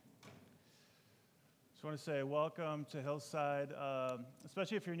Just want to say welcome to Hillside,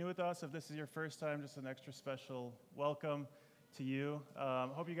 especially if you're new with us. If this is your first time, just an extra special welcome to you.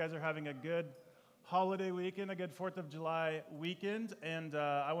 Hope you guys are having a good holiday weekend, a good 4th of July weekend, and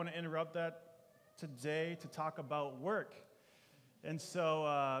I want to interrupt that today to talk about work. And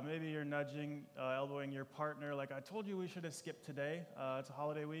so maybe you're nudging, elbowing your partner, like, I told you we should have skipped today. It's a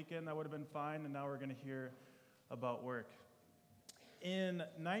holiday weekend, that would have been fine, and now we're going to hear about work. In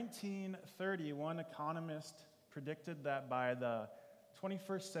 1930, one economist predicted that by the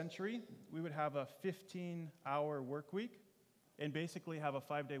 21st century, we would have a 15-hour work week and basically have a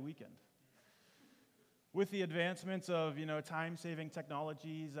 5-day weekend. With the advancements of, time-saving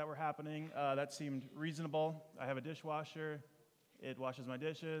technologies that were happening, that seemed reasonable. I have a dishwasher. It washes my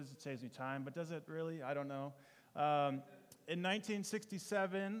dishes. It saves me time. But does it really? I don't know. In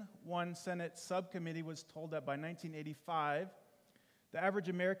 1967, one Senate subcommittee was told that by 1985, the average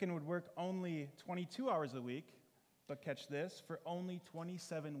American would work only 22 hours a week, but catch this, for only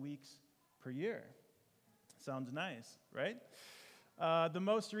 27 weeks per year. Sounds nice, right? The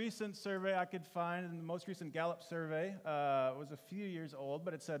most recent survey I could find, and the most recent Gallup survey, was a few years old,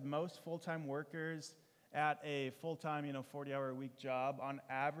 but it said most full-time workers at a full-time, 40-hour-a-week job on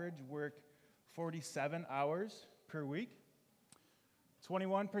average work 47 hours per week.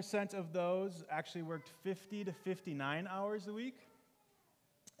 21% of those actually worked 50 to 59 hours a week.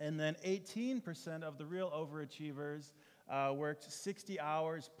 And then 18% of the real overachievers worked 60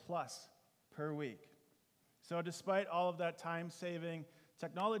 hours plus per week. So despite all of that time-saving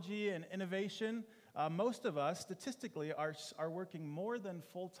technology and innovation, most of us statistically are working more than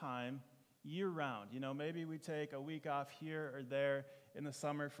full-time year-round. Maybe we take a week off here or there in the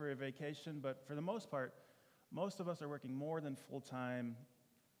summer for a vacation, but for the most part, most of us are working more than full-time,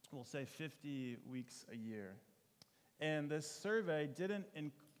 we'll say 50 weeks a year. And this survey didn't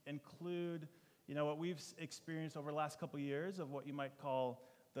include, what we've experienced over the last couple years of what you might call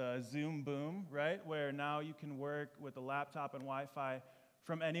the Zoom boom, right? Where now you can work with a laptop and Wi-Fi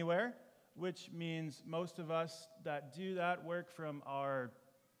from anywhere, which means most of us that do that work from our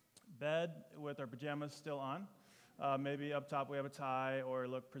bed with our pajamas still on. Maybe up top we have a tie or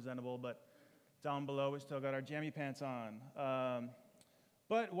look presentable, but down below we still got our jammy pants on.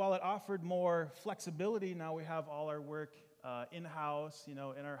 But while it offered more flexibility, now we have all our work in-house, in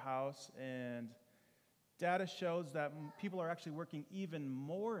our house, and data shows that people are actually working even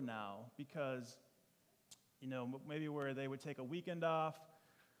more now because, maybe where they would take a weekend off,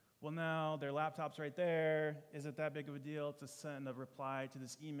 well, now their laptop's right there. Is it that big of a deal to send a reply to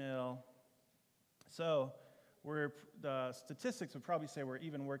this email? So the statistics would probably say we're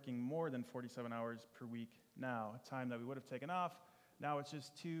even working more than 47 hours per week now, time that we would have taken off. Now it's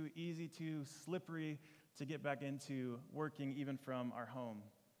just too easy, too slippery to get back into working even from our home.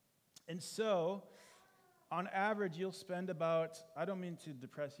 And so, on average, you'll spend about, I don't mean to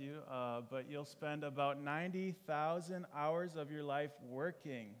depress you, but you'll spend about 90,000 hours of your life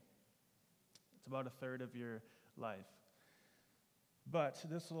working. It's about a third of your life. But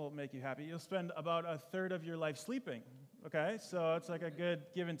this will make you happy. You'll spend about a third of your life sleeping, okay? So it's like a good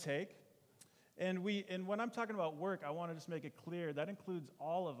give and take. And when I'm talking about work, I want to just make it clear that includes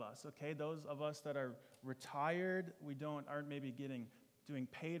all of us, okay? Those of us that are retired, aren't maybe doing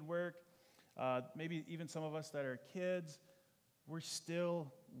paid work. Maybe even some of us that are kids, we're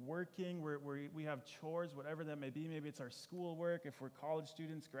still working. We have chores, whatever that may be. Maybe it's our school work. If we're college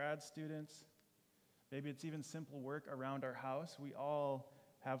students, grad students, maybe it's even simple work around our house. We all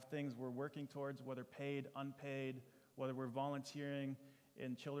have things we're working towards, whether paid, unpaid, whether we're volunteering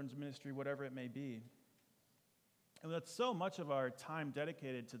in children's ministry, whatever it may be. And that's so much of our time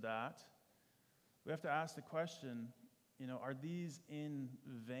dedicated to that. We have to ask the question, are these in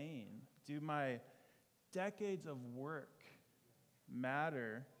vain? Do my decades of work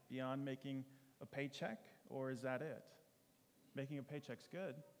matter beyond making a paycheck, or is that it? Making a paycheck's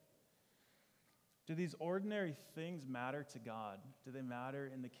good. Do these ordinary things matter to God? Do they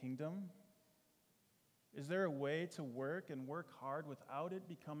matter in the kingdom? Is there a way to work and work hard without it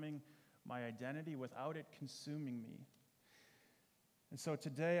becoming my identity, without it consuming me? And so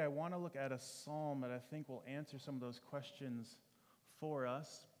today I want to look at a psalm that I think will answer some of those questions for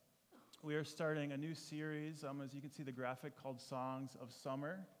us. We are starting a new series, as you can see the graphic, called Songs of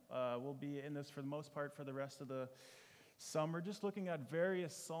Summer. We'll be in this for the most part for the rest of the summer, just looking at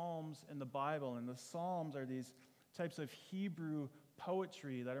various psalms in the Bible. And the psalms are these types of Hebrew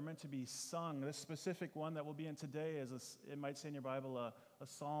poetry that are meant to be sung. This specific one that we'll be in today is, it might say in your Bible, a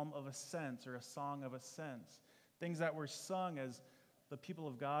psalm of ascents or a song of ascents. Things that were sung as the people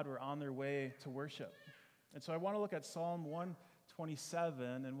of God were on their way to worship. And so I want to look at Psalm 1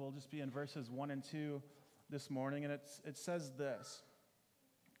 27, and we'll just be in verses 1 and 2 this morning, and it says this.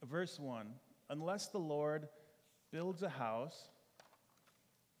 Verse 1, unless the Lord builds a house,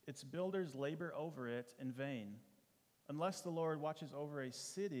 its builders labor over it in vain. Unless the Lord watches over a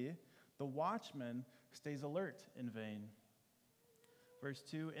city, the watchman stays alert in vain. Verse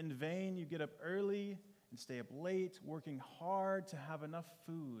 2, in vain you get up early and stay up late, working hard to have enough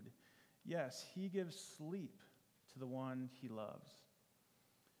food. Yes, he gives sleep to the one he loves.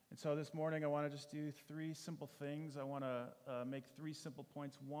 And so this morning I want to just do three simple things. I want to make three simple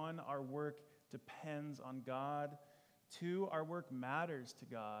points. One, our work depends on God. Two, our work matters to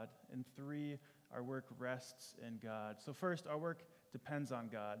God. And three, our work rests in God. So first, our work depends on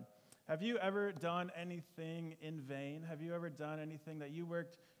God. Have you ever done anything in vain? Have you ever done anything that you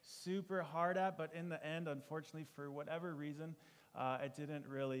worked super hard at, but in the end, unfortunately, for whatever reason, it didn't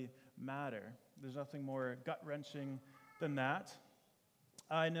really matter? There's nothing more gut-wrenching than that.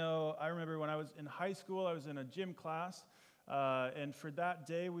 I remember when I was in high school, I was in a gym class, and for that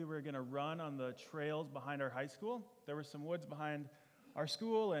day, we were going to run on the trails behind our high school. There were some woods behind our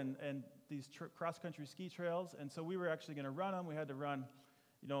school and these cross-country ski trails, and so we were actually going to run them. We had to run,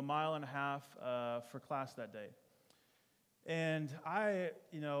 a mile and a half for class that day. And I,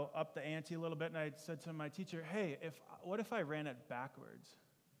 upped the ante a little bit, and I said to my teacher, hey, what if I ran it backwards?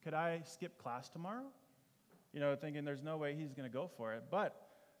 Could I skip class tomorrow? Thinking there's no way he's going to go for it. But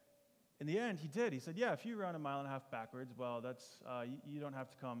in the end, he did. He said, yeah, if you run a mile and a half backwards, well, that's you don't have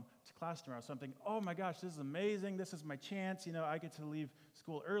to come to class tomorrow. So I'm thinking, oh my gosh, this is amazing. This is my chance. I get to leave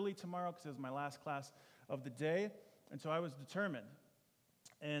school early tomorrow because it was my last class of the day. And so I was determined.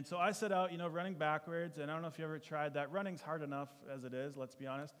 And so I set out, running backwards. And I don't know if you ever tried that. Running's hard enough as it is, let's be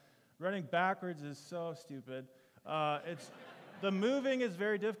honest. Running backwards is so stupid. The moving is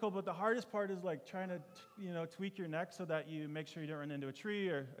very difficult, but the hardest part is like trying to, tweak your neck so that you make sure you don't run into a tree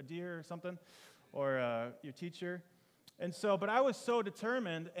or a deer or something, or your teacher. And so, but I was so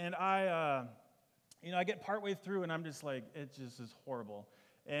determined, and I get partway through, and I'm just like, it just is horrible.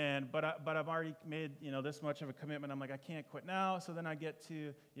 But I've already made, this much of a commitment. I'm like, I can't quit now. So then I get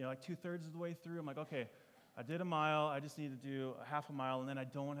to, like 2/3 of the way through. I'm like, okay, I did a mile. I just need to do a half a mile, and then I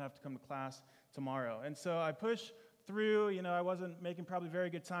don't have to come to class tomorrow. And so I push through. I wasn't making probably very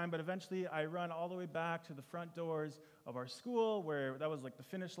good time, but eventually I run all the way back to the front doors of our school, where that was like the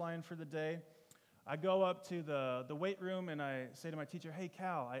finish line for the day. I go up to the weight room, and I say to my teacher, hey,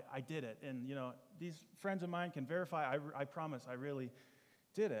 Cal, I did it. And, these friends of mine can verify, I promise, I really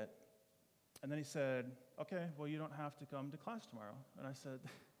did it. And then he said, okay, well, you don't have to come to class tomorrow. And I said,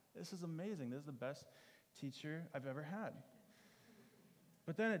 this is amazing. This is the best teacher I've ever had.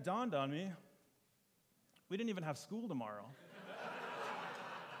 But then it dawned on me, we didn't even have school tomorrow.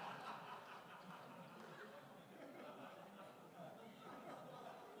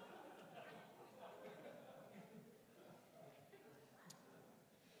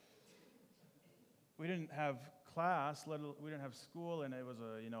 We didn't have class, we didn't have school, and it was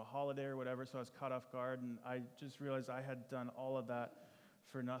a holiday or whatever, so I was caught off guard, and I just realized I had done all of that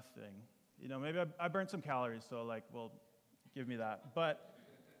for nothing. Maybe I burned some calories, so give me that. But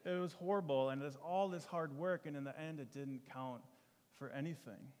it was horrible, and there's all this hard work, and in the end, it didn't count for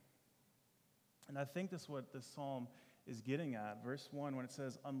anything. And I think that's what this psalm is getting at. Verse 1, when it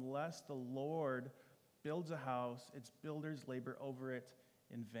says, unless the Lord builds a house, its builders labor over it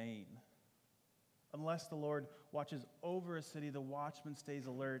in vain. Unless the Lord watches over a city, the watchman stays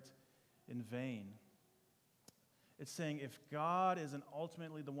alert in vain. It's saying if God isn't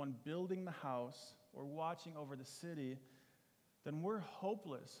ultimately the one building the house or watching over the city, then we're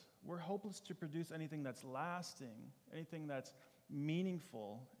hopeless. We're hopeless to produce anything that's lasting, anything that's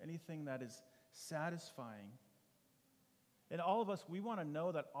meaningful, anything that is satisfying. And all of us, we want to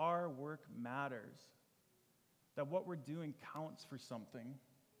know that our work matters, that what we're doing counts for something.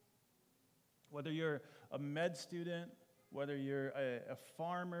 Whether you're a med student, whether you're a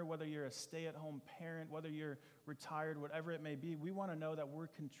farmer, whether you're a stay-at-home parent, whether you're retired, whatever it may be, we want to know that we're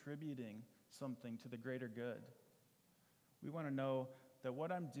contributing something to the greater good. We want to know that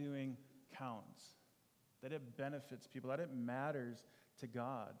what I'm doing counts, that it benefits people, that it matters to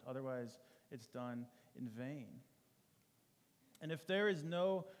God. Otherwise, it's done in vain. And if there is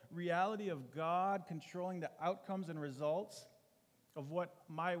no reality of God controlling the outcomes and results of what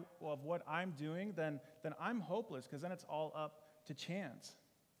I'm doing, then I'm hopeless, because then it's all up to chance.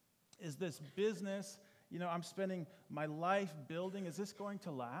 Is this business, I'm spending my life building, is this going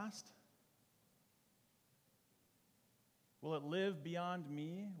to last? Will it live beyond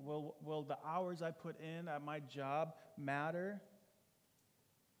me? Will the hours I put in at my job matter?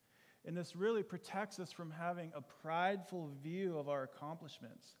 And this really protects us from having a prideful view of our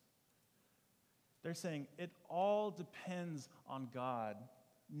accomplishments. They're saying it all depends on God.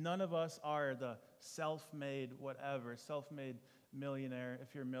 None of us are the self-made whatever, self-made millionaire.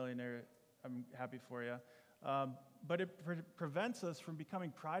 If you're a millionaire, I'm happy for you. But it prevents us from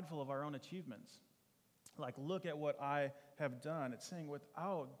becoming prideful of our own achievements. Like, look at what I have done. It's saying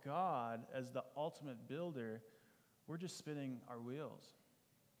without God as the ultimate builder, we're just spinning our wheels.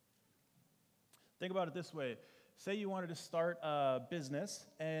 Think about it this way. Say you wanted to start a business,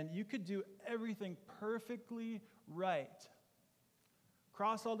 and you could do everything perfectly right.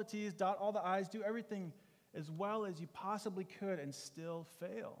 Cross all the T's, dot all the I's, do everything as well as you possibly could and still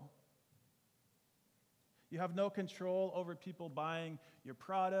fail. You have no control over people buying your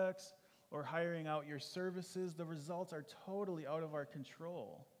products or hiring out your services. The results are totally out of our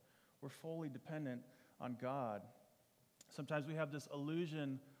control. We're fully dependent on God. Sometimes we have this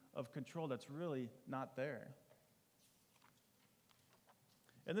illusion of control that's really not there.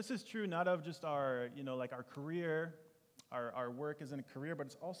 And this is true not of just our, like our career, our work as in a career, but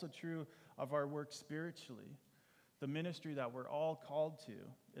it's also true of our work spiritually, the ministry that we're all called to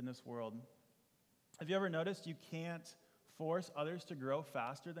in this world. Have you ever noticed you can't force others to grow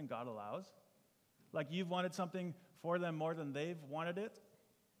faster than God allows? Like you've wanted something for them more than they've wanted it?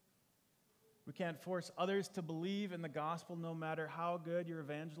 We can't force others to believe in the gospel no matter how good your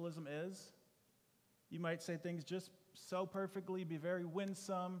evangelism is. You might say things just so perfectly, be very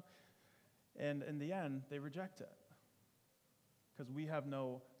winsome, and in the end, they reject it. Because we have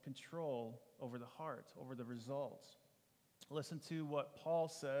no control over the heart, over the results. Listen to what Paul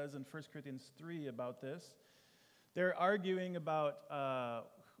says in 1 Corinthians 3 about this. They're arguing about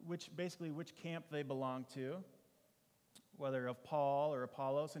which camp they belong to, whether of Paul or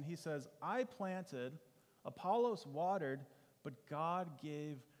Apollos, and he says, I planted, Apollos watered, but God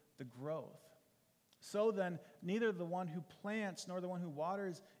gave the growth. So then, neither the one who plants nor the one who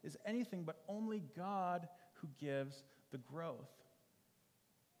waters is anything, but only God who gives the growth.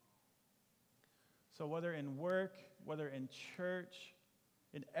 So whether in work, whether in church,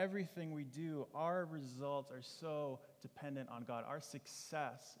 in everything we do, our results are so dependent on God. Our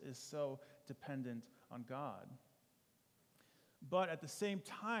success is so dependent on God. But at the same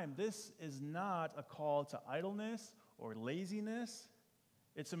time, this is not a call to idleness or laziness.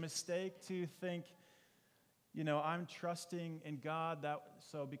 It's a mistake to think, I'm trusting in God,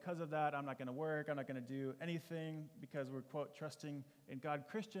 so because of that, I'm not going to work, I'm not going to do anything because we're, quote, trusting in God.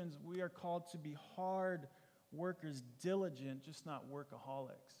 Christians, we are called to be hard workers, diligent, just not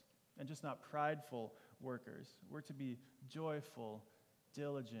workaholics, and just not prideful workers. We're to be joyful,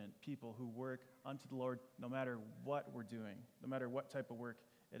 diligent people who work unto the Lord no matter what we're doing, no matter what type of work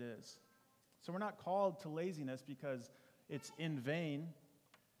it is. So we're not called to laziness because it's in vain.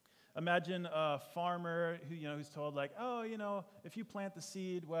 Imagine a farmer who's told if you plant the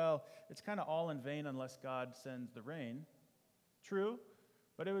seed, well, it's kind of all in vain unless God sends the rain. True,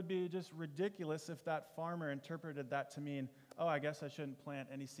 but it would be just ridiculous if that farmer interpreted that to mean, I guess I shouldn't plant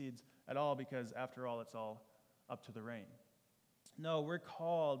any seeds at all because after all, it's all up to the rain. No, we're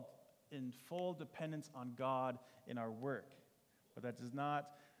called in full dependence on God in our work, but that does not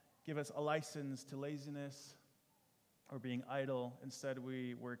give us a license to laziness or being idle. Instead,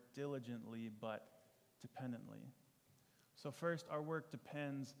 we work diligently but dependently. So first, our work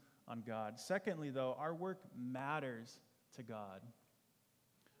depends on God. Secondly, though, our work matters to God.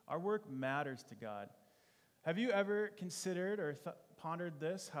 Our work matters to God. Have you ever considered or pondered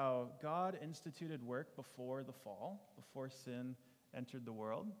this, how God instituted work before the fall, before sin entered the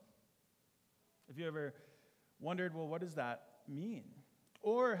world? Have you ever wondered, well, what does that mean?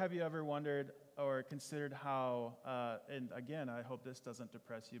 Or have you ever wondered or considered how, and again, I hope this doesn't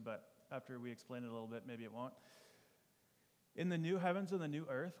depress you, but after we explain it a little bit, maybe it won't. In the new heavens and the new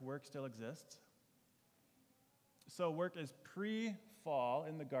earth, work still exists. So work is pre-fall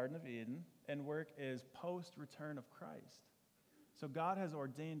in the Garden of Eden, and work is post-return of Christ. So God has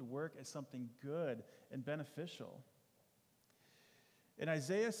ordained work as something good and beneficial. In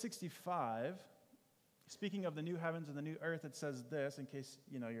Isaiah 65, speaking of the new heavens and the new earth, it says this, in case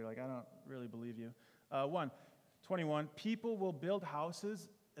you're like, I don't really believe you. 21, people will build houses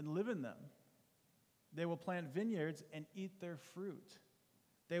and live in them. They will plant vineyards and eat their fruit.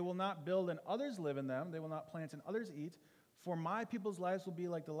 They will not build and others live in them. They will not plant and others eat. For my people's lives will be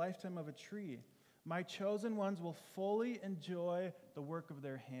like the lifetime of a tree. My chosen ones will fully enjoy the work of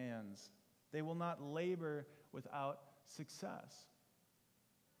their hands. They will not labor without success.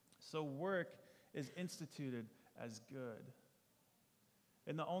 So work is instituted as good.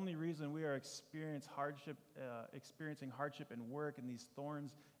 And the only reason we are experiencing hardship in work and these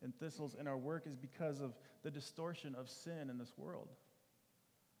thorns and thistles in our work is because of the distortion of sin in this world.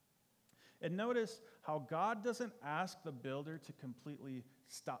 And notice how God doesn't ask the builder to completely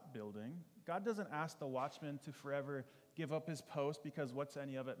stop building. God doesn't ask the watchman to forever give up his post because what's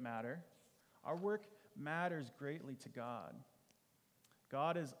any of it matter? Our work matters greatly to God.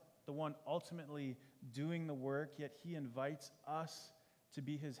 God is the one ultimately doing the work, yet he invites us to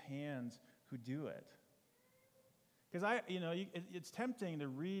be his hands who do it. Because it's tempting to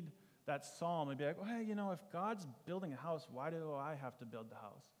read that psalm and be like, well, hey, if God's building a house, why do I have to build the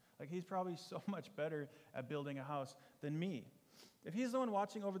house? Like, he's probably so much better at building a house than me. If he's the one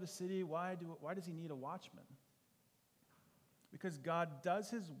watching over the city, why does he need a watchman? Because God does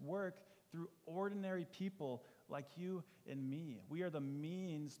his work through ordinary people like you and me. We are the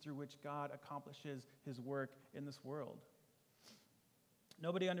means through which God accomplishes his work in this world.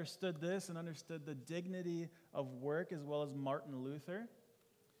 Nobody understood this and understood the dignity of work as well as Martin Luther.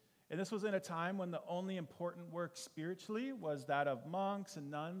 And this was in a time when the only important work spiritually was that of monks and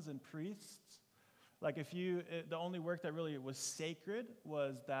nuns and priests. Like the only work that really was sacred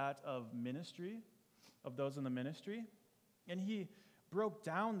was that of ministry, of those in the ministry. And he broke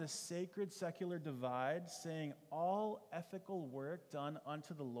down the sacred secular divide, saying all ethical work done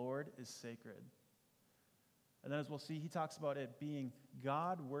unto the Lord is sacred. And then as we'll see, he talks about it being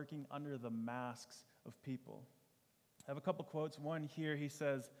God working under the masks of people. I have a couple quotes. One here, he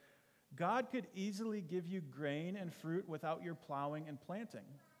says, God could easily give you grain and fruit without your plowing and planting.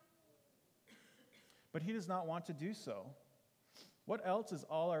 But he does not want to do so. What else is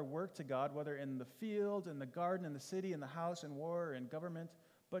all our work to God, whether in the field, in the garden, in the city, in the house, in war, in government,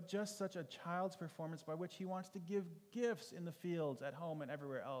 but just such a child's performance by which he wants to give gifts in the fields, at home, and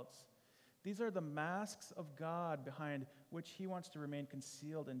everywhere else. These are the masks of God behind which he wants to remain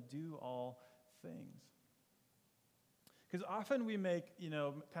concealed and do all things. Because often we make,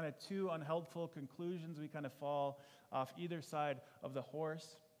 kind of two unhelpful conclusions. We kind of fall off either side of the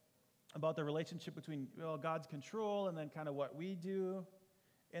horse about the relationship between God's control and then kind of what we do.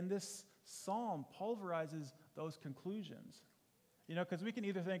 And this psalm pulverizes those conclusions. Because we can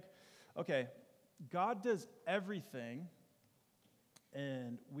either think, okay, God does everything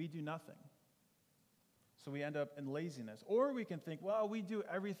and we do nothing. So we end up in laziness. Or we can think, well, we do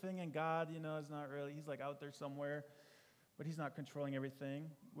everything and God, is not really, he's like out there somewhere, but he's not controlling everything,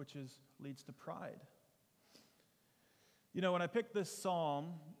 which leads to pride. When I picked this psalm,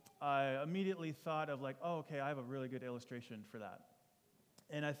 I immediately thought of like, oh, okay, I have a really good illustration for that.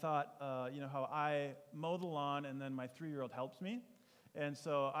 And I thought, how I mow the lawn and then my 3-year-old helps me. And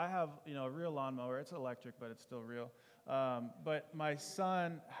so I have, a real lawnmower. It's electric, but it's still real. But my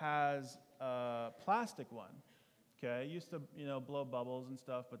son has a plastic one. Okay, he used to, blow bubbles and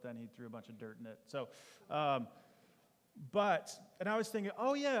stuff, but then he threw a bunch of dirt in it. So, and I was thinking,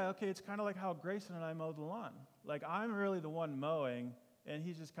 oh yeah, okay, it's kind of like how Grayson and I mow the lawn. Like I'm really the one mowing, and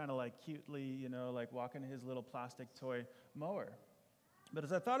he's just kind of like cutely, like walking his little plastic toy mower. But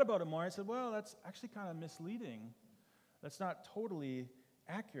as I thought about it more, I said, well, that's actually kind of misleading. That's not totally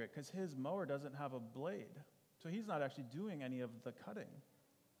accurate because his mower doesn't have a blade. So he's not actually doing any of the cutting.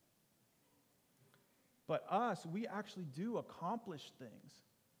 But us, we actually do accomplish things.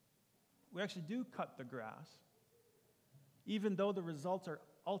 We actually do cut the grass, even though the results are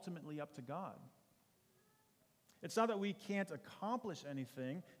ultimately up to God. It's not that we can't accomplish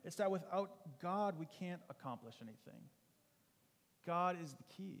anything. It's that without God, we can't accomplish anything. God is the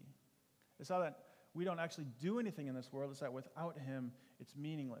key. It's not that we don't actually do anything in this world. It's that without him, it's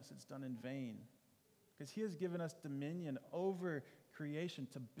meaningless. It's done in vain. Because he has given us dominion over creation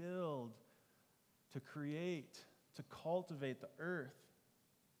to build, to create, to cultivate the earth.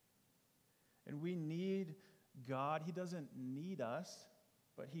 And we need God. He doesn't need us,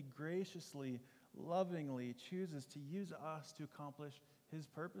 but he graciously, lovingly chooses to use us to accomplish his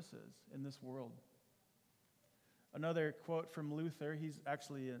purposes in this world. Another quote from Luther, he's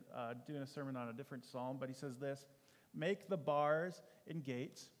actually doing a sermon on a different psalm, but he says this, make the bars and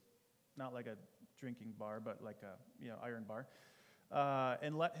gates, not like a drinking bar, but like a iron bar,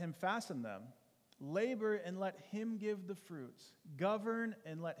 and let him fasten them. Labor and let him give the fruits. Govern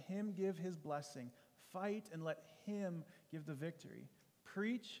and let him give his blessing. Fight and let him give the victory.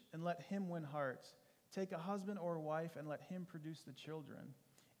 Preach and let him win hearts. Take a husband or a wife and let him produce the children.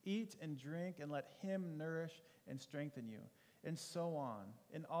 Eat and drink and let him nourish and strengthen you. And so on.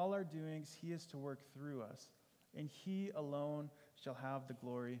 In all our doings, he is to work through us, and he alone shall have the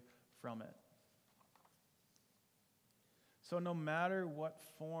glory from it. So no matter what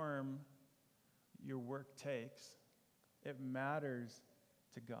form your work takes, it matters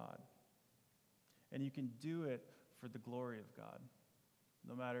to God. And you can do it for the glory of God.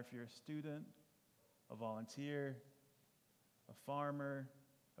 No matter if you're a student, a volunteer, a farmer,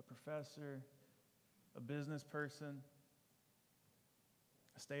 a professor, a business person,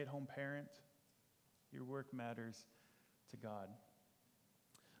 a stay-at-home parent, your work matters to God.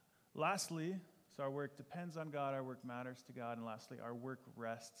 Lastly, so our work depends on God, our work matters to God, and lastly, our work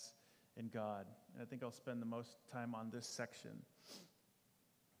rests in God. And I think I'll spend the most time on this section.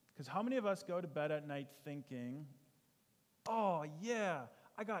 Because how many of us go to bed at night thinking, oh yeah,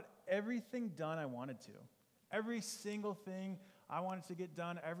 I got everything done I wanted to. Every single thing I wanted to get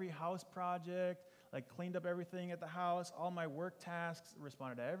done, every house project, like cleaned up everything at the house, all my work tasks,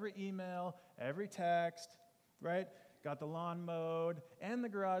 responded to every email, every text, right? Got the lawn mowed and the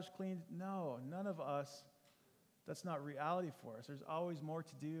garage cleaned. No, none of us, that's not reality for us. There's always more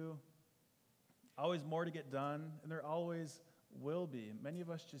to do, always more to get done, and there always will be. Many of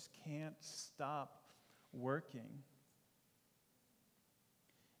us just can't stop working.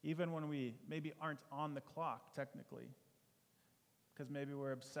 Even when we maybe aren't on the clock, technically, because maybe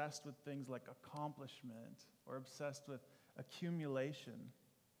we're obsessed with things like accomplishment or obsessed with accumulation.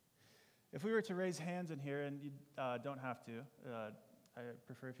 If we were to raise hands in here, and you don't have to, I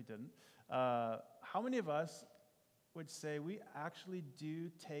prefer if you didn't, how many of us would say we actually do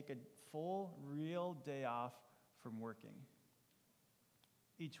take a full, real day off from working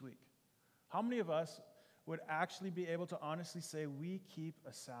each week? How many of us would actually be able to honestly say we keep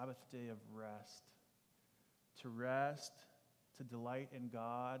a Sabbath day of rest, to delight in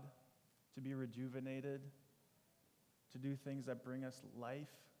God, to be rejuvenated, to do things that bring us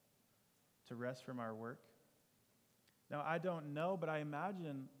life, to rest from our work? Now, I don't know, but I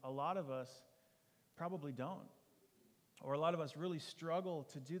imagine a lot of us probably don't. Or a lot of us really struggle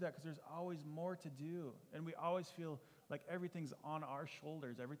to do that because there's always more to do. And we always feel like everything's on our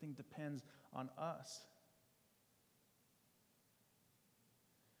shoulders. Everything depends on us.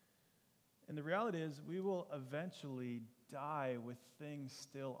 And the reality is we will eventually die with things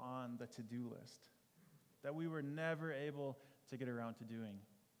still on the to-do list that we were never able to get around to doing.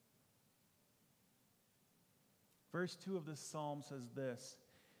 Verse 2 of this psalm says this: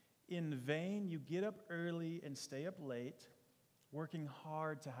 "In vain you get up early and stay up late, working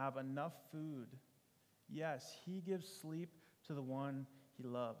hard to have enough food. Yes, he gives sleep to the one he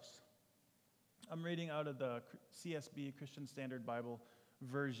loves." I'm reading out of the CSB, Christian Standard Bible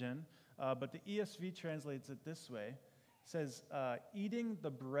version, but the ESV translates it this way. It says, eating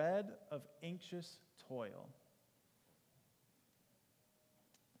the bread of anxious toil.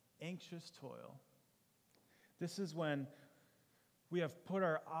 Anxious toil. This is when we have put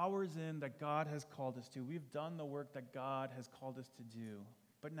our hours in that God has called us to. We've done the work that God has called us to do.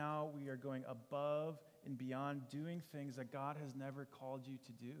 But now we are going above and beyond doing things that God has never called you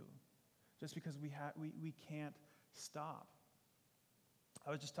to do. Just because we can't stop. I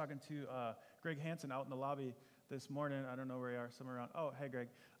was just talking to Greg Hansen out in the lobby this morning. I don't know where you are, somewhere around. Oh, hey, Greg.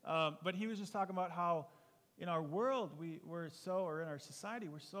 But he was just talking about how in our world, or in our society,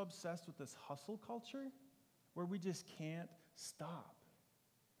 we're so obsessed with this hustle culture where we just can't stop.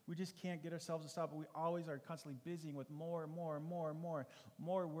 We just can't get ourselves to stop. We always are constantly busy with more and more and more and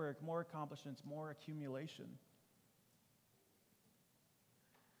more work, more accomplishments, more accumulation.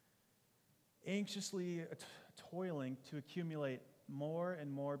 Anxiously toiling to accumulate more and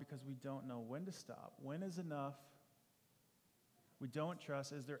more because we don't know when to stop. When is enough? We don't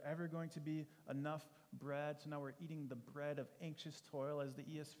trust. Is there ever going to be enough bread? So now we're eating the bread of anxious toil, as the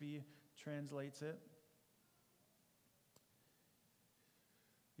ESV translates it.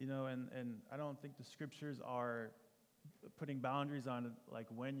 You know, and I don't think the scriptures are putting boundaries on like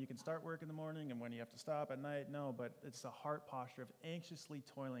when you can start work in the morning and when you have to stop at night. No, but it's a heart posture of anxiously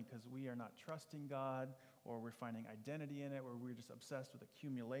toiling because we are not trusting God, or we're finding identity in it, or we're just obsessed with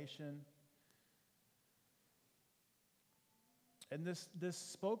accumulation. And this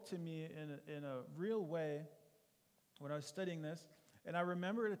spoke to me in a real way when I was studying this. And I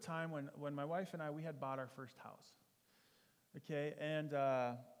remember at a time when my wife and we had bought our first house. Okay, and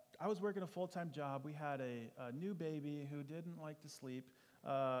I was working a full-time job. We had a new baby who didn't like to sleep,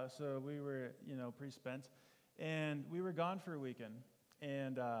 so we were, pretty spent. And we were gone for a weekend.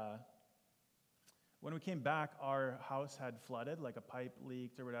 And when we came back, our house had flooded, like a pipe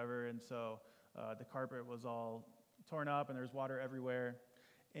leaked or whatever, and so the carpet was all torn up, and there was water everywhere.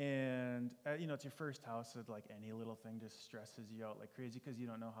 And, it's your first house, so like any little thing just stresses you out like crazy because you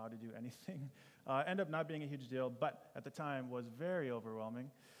don't know how to do anything. Ended up not being a huge deal, but at the time was very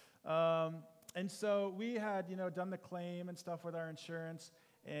overwhelming. And so we had, done the claim and stuff with our insurance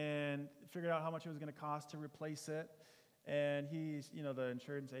and figured out how much it was going to cost to replace it. And the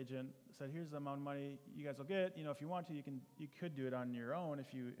insurance agent said, here's the amount of money you guys will get. If you want to, you could do it on your own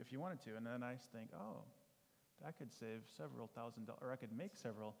if you wanted to. And then I think, oh, I could save several $1,000s, or I could make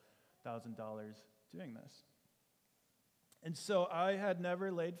several $1,000s doing this. And so I had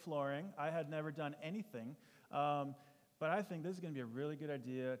never laid flooring. I had never done anything. But I think this is going to be a really good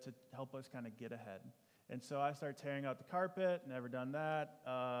idea to help us kind of get ahead. And so I started tearing out the carpet, never done that,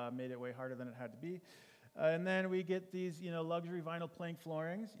 made it way harder than it had to be. And then we get these, luxury vinyl plank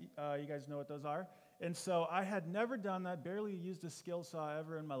floorings. You guys know what those are. And so I had never done that, barely used a skill saw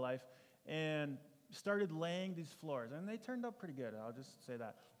ever in my life, and started laying these floors. And they turned out pretty good, I'll just say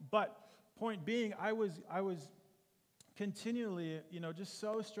that. But point being, I was continually, just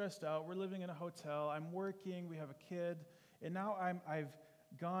so stressed out. We're living in a hotel. I'm working. We have a kid. And now I've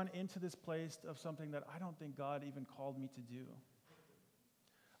gone into this place of something that I don't think God even called me to do.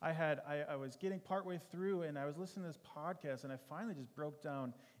 I was getting partway through, and I was listening to this podcast, and I finally just broke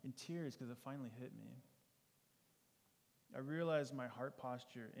down in tears because it finally hit me. I realized my heart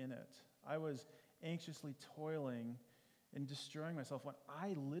posture in it. I was anxiously toiling and destroying myself when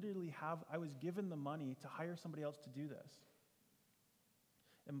I was given the money to hire somebody else to do this.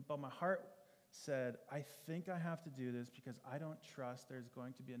 But my heart said, I think I have to do this because I don't trust there's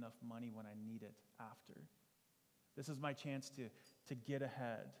going to be enough money when I need it after. This is my chance to get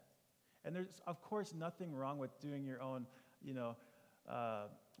ahead. And there's, of course, nothing wrong with doing your own,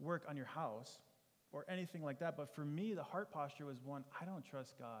 work on your house or anything like that. But for me, the heart posture was one, I don't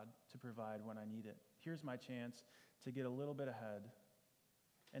trust God to provide when I need it. Here's my chance to get a little bit ahead.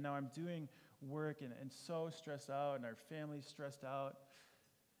 And now I'm doing work and so stressed out, and our family's stressed out.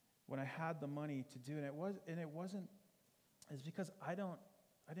 When I had the money to do it, it's because I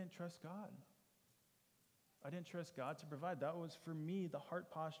didn't trust God. I didn't trust God to provide. That was, for me, the heart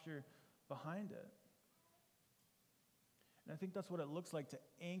posture behind it. And I think that's what it looks like to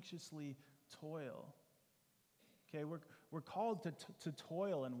anxiously toil. Okay, we're called to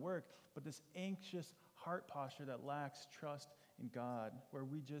toil and work, but this anxious heart posture that lacks trust in God, where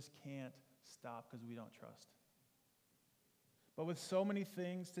we just can't stop because we don't trust. But with so many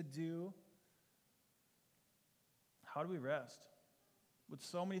things to do, how do we rest? With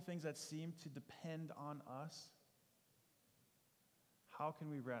so many things that seem to depend on us, how can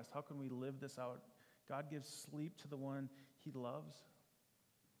we rest? How can we live this out? God gives sleep to the one he loves.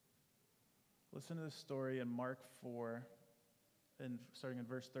 Listen to this story in Mark 4, and starting in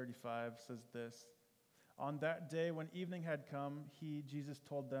verse 35, says this. On that day when evening had come, Jesus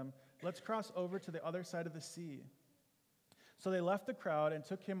told them, let's cross over to the other side of the sea. So they left the crowd and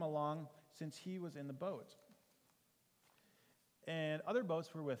took him along since he was in the boat. And other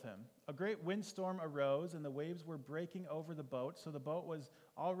boats were with him. A great windstorm arose, and the waves were breaking over the boat, so the boat was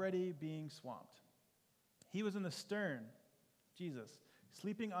already being swamped. He was in the stern, Jesus,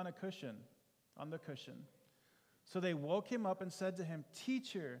 sleeping on the cushion. So they woke him up and said to him,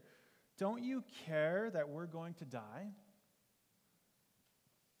 Teacher, don't you care that we're going to die?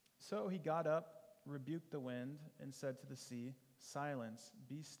 So he got up, rebuked the wind, and said to the sea, Silence,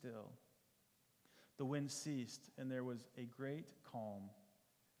 be still. The wind ceased, and there was a great calm.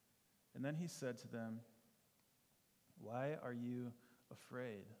 And then he said to them, Why are you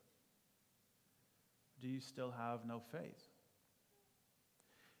afraid? Do you still have no faith?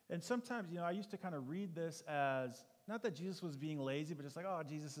 And sometimes, I used to kind of read this as, not that Jesus was being lazy, but just like, oh,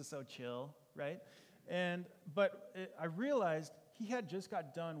 Jesus is so chill, right? But I realized he had just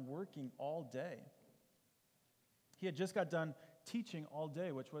got done working all day. He had just got done teaching all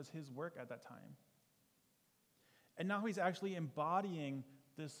day, which was his work at that time. And now he's actually embodying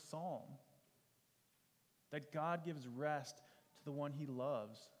this psalm, that God gives rest to the one he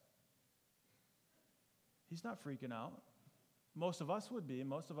loves. He's not freaking out. Most of us would be.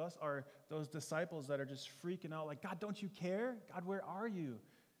 Most of us are those disciples that are just freaking out like, God, don't you care? God, where are you?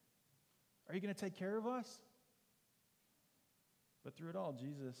 Are you going to take care of us? But through it all,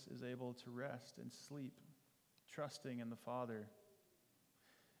 Jesus is able to rest and sleep, trusting in the Father.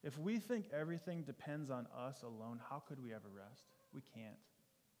 If we think everything depends on us alone, how could we ever rest? We can't.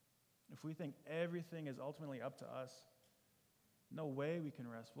 If we think everything is ultimately up to us, no way we can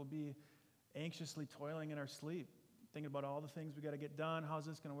rest. We'll be anxiously toiling in our sleep, thinking about all the things we got to get done. How's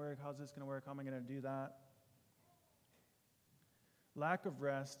this going to work? How's this going to work? How am I going to do that? Lack of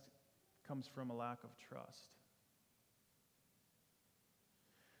rest comes from a lack of trust.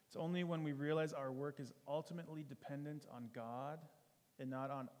 It's only when we realize our work is ultimately dependent on God and not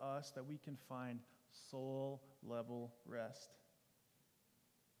on us that we can find soul-level rest.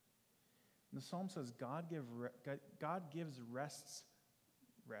 And the psalm says God gives rest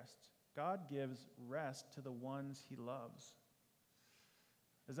God gives rest to the ones he loves.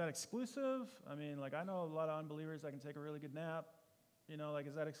 Is that exclusive? I mean, like, I know a lot of unbelievers that can take a really good nap.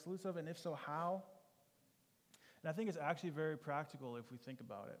 Is that exclusive? And if so, how? And I think it's actually very practical if we think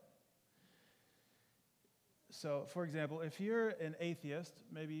about it. So, for example, if you're an atheist,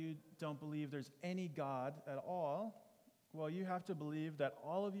 maybe you don't believe there's any God at all, well, you have to believe that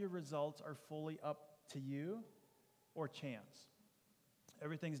all of your results are fully up to you or chance.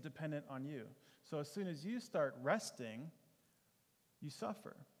 Everything's dependent on you. So as soon as you start resting, you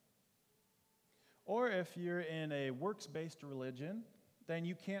suffer. Or if you're in a works-based religion, then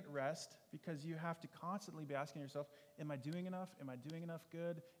you can't rest because you have to constantly be asking yourself, am I doing enough? Am I doing enough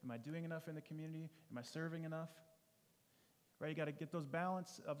good? Am I doing enough in the community? Am I serving enough? Right? You got to get those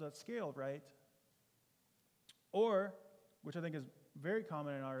balance of that scale right. Or, which I think is very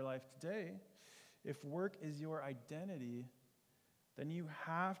common in our life today, if work is your identity, then you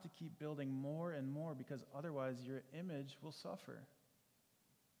have to keep building more and more because otherwise your image will suffer.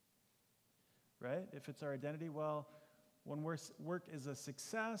 Right? If it's our identity, well, when work is a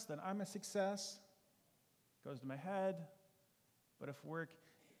success, then I'm a success. Goes to my head. But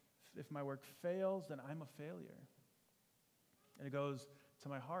if my work fails, then I'm a failure. And it goes to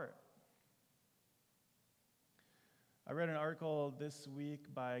my heart. I read an article this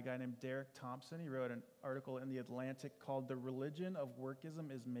week by a guy named Derek Thompson. He wrote an article in The Atlantic called "The Religion of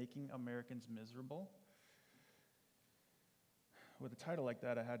Workism is Making Americans Miserable." With a title like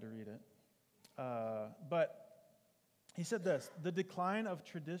that, I had to read it. But he said this: the decline of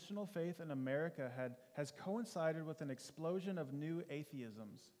traditional faith in America has coincided with an explosion of new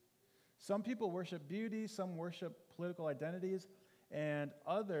atheisms. Some people worship beauty, some worship political identities, and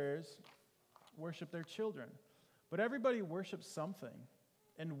others worship their children. But everybody worships something,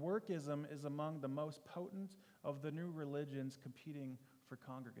 and workism is among the most potent of the new religions competing for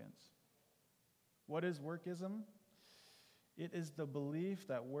congregants. What is workism? It is the belief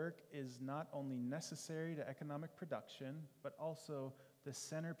that work is not only necessary to economic production, but also the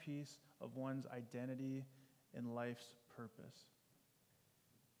centerpiece of one's identity and life's purpose.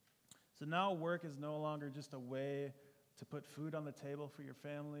 So now work is no longer just a way to put food on the table for your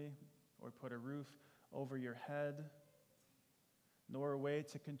family or put a roof over your head, nor a way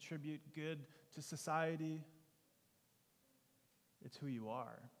to contribute good to society. It's who you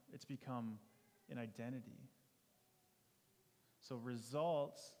are. It's become an identity. So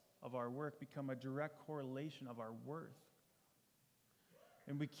results of our work become a direct correlation of our worth.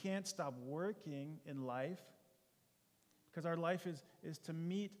 And we can't stop working in life because our life is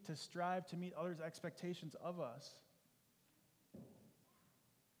to strive to meet others' expectations of us.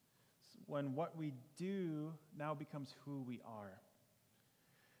 When what we do now becomes who we are.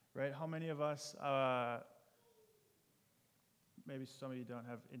 Right? How many of us, maybe some of you don't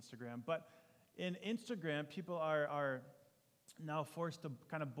have Instagram, but in Instagram, people are now forced to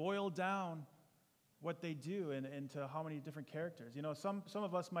kind of boil down what they do into how many different characters. Some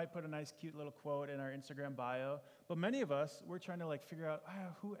of us might put a nice, cute little quote in our Instagram bio, but many of us, we're trying to figure out,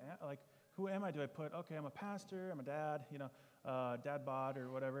 who am I? Do I put, okay, I'm a pastor, I'm a dad, dad bod or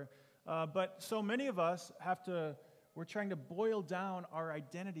whatever. But so many of us we're trying to boil down our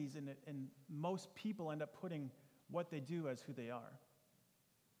identities, and most people end up putting what they do as who they are.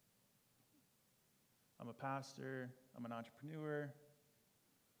 I'm a pastor, I'm an entrepreneur,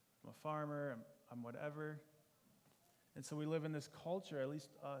 I'm a farmer, I'm whatever. And so we live in this culture, at least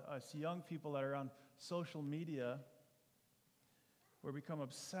us young people that are on social media, where we become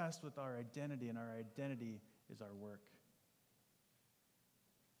obsessed with our identity, and our identity is our work.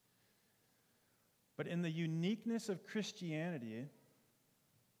 But in the uniqueness of Christianity,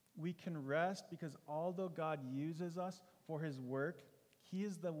 we can rest because although God uses us for his work, he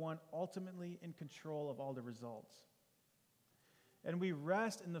is the one ultimately in control of all the results. And we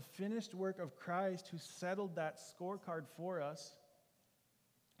rest in the finished work of Christ who settled that scorecard for us.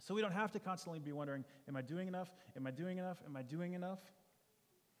 So we don't have to constantly be wondering, am I doing enough? Am I doing enough? Am I doing enough?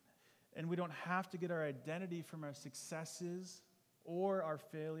 And we don't have to get our identity from our successes or our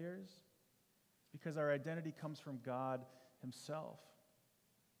failures, because our identity comes from God himself.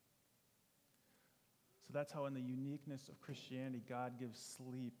 So that's how in the uniqueness of Christianity, God gives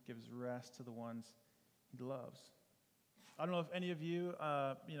sleep, gives rest to the ones he loves. I don't know if any of you,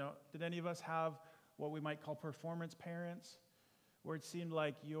 did any of us have what we might call performance parents, where it seemed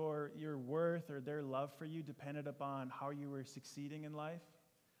like your worth or their love for you depended upon how you were succeeding in life?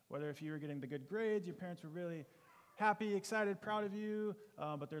 Whether if you were getting the good grades, your parents were really happy, excited, proud of you,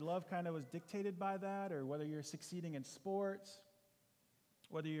 but their love kind of was dictated by that, or whether you're succeeding in sports,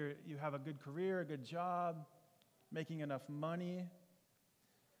 whether you have a good career, a good job, making enough money.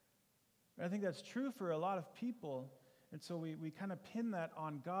 And I think that's true for a lot of people. And so we kind of pin that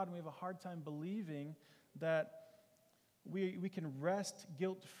on God, and we have a hard time believing that we can rest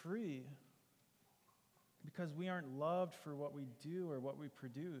guilt-free because we aren't loved for what we do or what we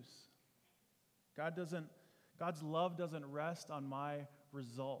produce. God's love doesn't rest on my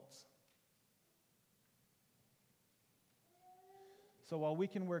results. So while we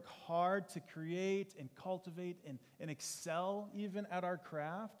can work hard to create and cultivate and excel even at our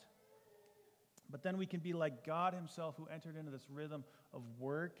craft, but then we can be like God himself, who entered into this rhythm of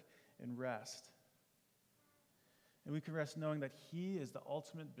work and rest. And we can rest knowing that he is the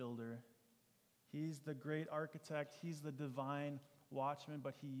ultimate builder. He's the great architect. He's the divine watchman,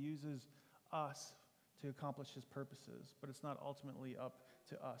 but he uses us to accomplish his purposes. But it's not ultimately up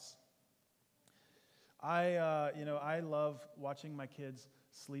to us. I love watching my kids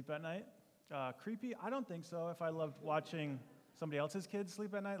sleep at night. Creepy? I don't think so. If I loved watching somebody else's kids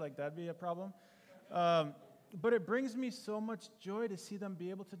sleep at night, like that'd be a problem. But it brings me so much joy to see them be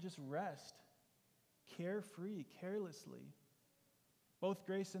able to just rest, carefree, carelessly. Both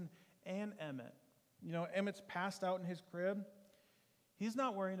Grayson and Emmett. You know, Emmett's passed out in his crib. He's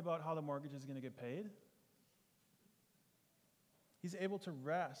not worrying about how the mortgage is going to get paid. He's able to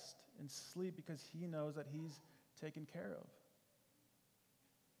rest and sleep because he knows that he's taken care of.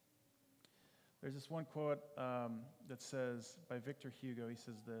 There's this one quote that says, by Victor Hugo, he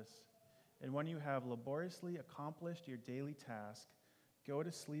says this: "And when you have laboriously accomplished your daily task, go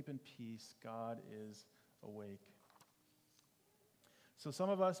to sleep in peace, God is awake." So some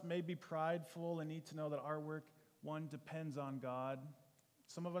of us may be prideful and need to know that our work, one, depends on God.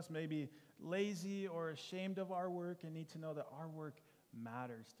 Some of us may be lazy or ashamed of our work and need to know that our work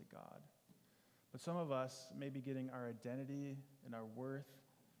matters to God. But some of us may be getting our identity and our worth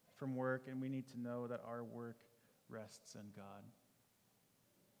from work, and we need to know that our work rests in God.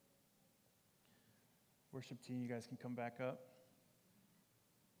 Worship team, you guys can come back up.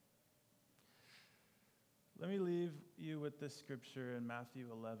 Let me leave you with this scripture in Matthew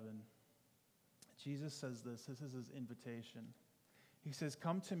 11. Jesus says this. This is his invitation. He says,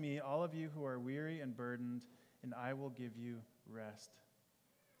 "Come to me, all of you who are weary and burdened, and I will give you rest.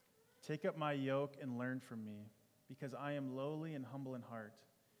 Take up my yoke and learn from me, because I am lowly and humble in heart,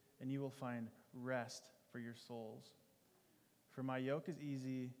 and you will find rest for your souls. For my yoke is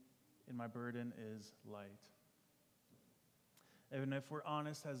easy and my burden is light." And if we're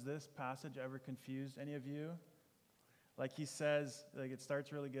honest, has this passage ever confused any of you? Like he says, like it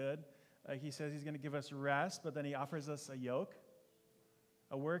starts really good. He says he's going to give us rest, but then he offers us a yoke,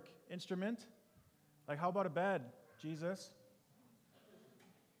 a work instrument. Like, how about a bed, Jesus?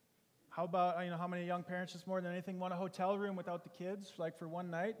 How about, how many young parents just more than anything want a hotel room without the kids, like for one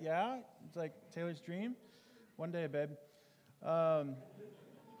night? Yeah, it's like Taylor's dream. One day, babe.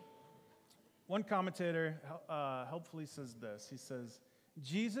 One commentator helpfully says this. He says,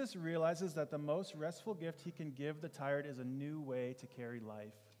 "Jesus realizes that the most restful gift he can give the tired is a new way to carry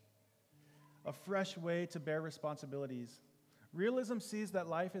life, a fresh way to bear responsibilities. Realism sees that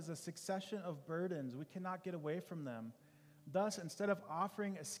life is a succession of burdens. We cannot get away from them. Thus, instead of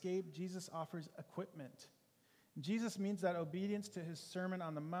offering escape, Jesus offers equipment. Jesus means that obedience to his Sermon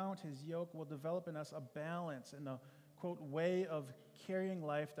on the Mount, his yoke, will develop in us a balance and a, quote, way of carrying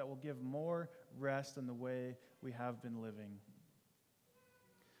life that will give more rest than the way we have been living."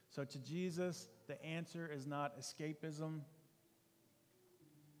 So to Jesus, the answer is not escapism,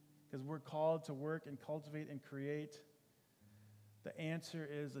 because we're called to work and cultivate and create. The answer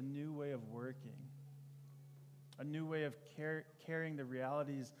is a new way of working, a new way of carrying the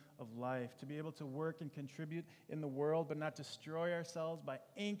realities of life, to be able to work and contribute in the world, but not destroy ourselves by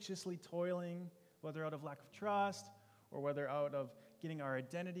anxiously toiling, whether out of lack of trust or whether out of getting our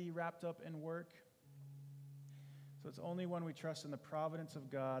identity wrapped up in work. So it's only when we trust in the providence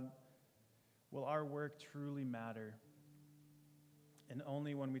of God will our work truly matter. And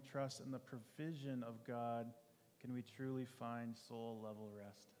only when we trust in the provision of God can we truly find soul-level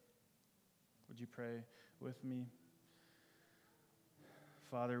rest. Would you pray with me?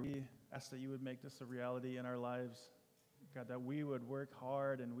 Father, we ask that you would make this a reality in our lives. God, that we would work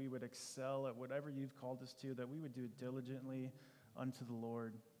hard and we would excel at whatever you've called us to, that we would do it diligently unto the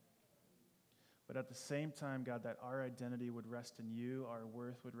Lord. But at the same time, God, that our identity would rest in you, our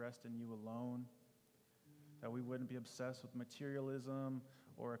worth would rest in you alone, that we wouldn't be obsessed with materialism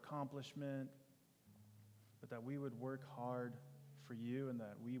or accomplishment, but that we would work hard for you and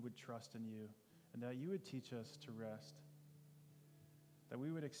that we would trust in you and that you would teach us to rest, that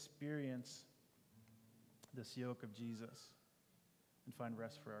we would experience this yoke of Jesus and find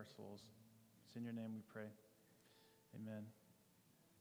rest for our souls. It's in your name we pray. Amen.